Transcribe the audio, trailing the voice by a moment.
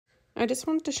I just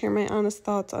wanted to share my honest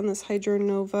thoughts on this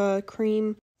HYDRONOVA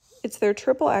cream. It's their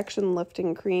triple action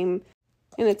lifting cream,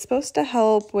 and it's supposed to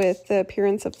help with the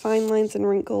appearance of fine lines and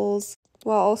wrinkles,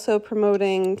 while also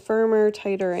promoting firmer,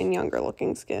 tighter, and younger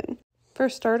looking skin. For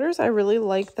starters, I really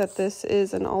like that this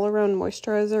is an all-around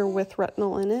moisturizer with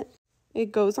retinol in it.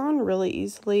 It goes on really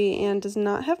easily and does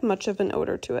not have much of an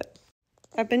odor to it.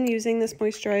 I've been using this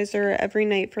moisturizer every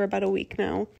night for about a week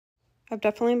now. I've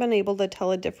definitely been able to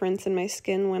tell a difference in my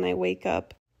skin when I wake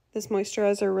up. This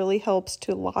moisturizer really helps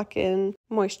to lock in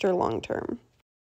moisture long term.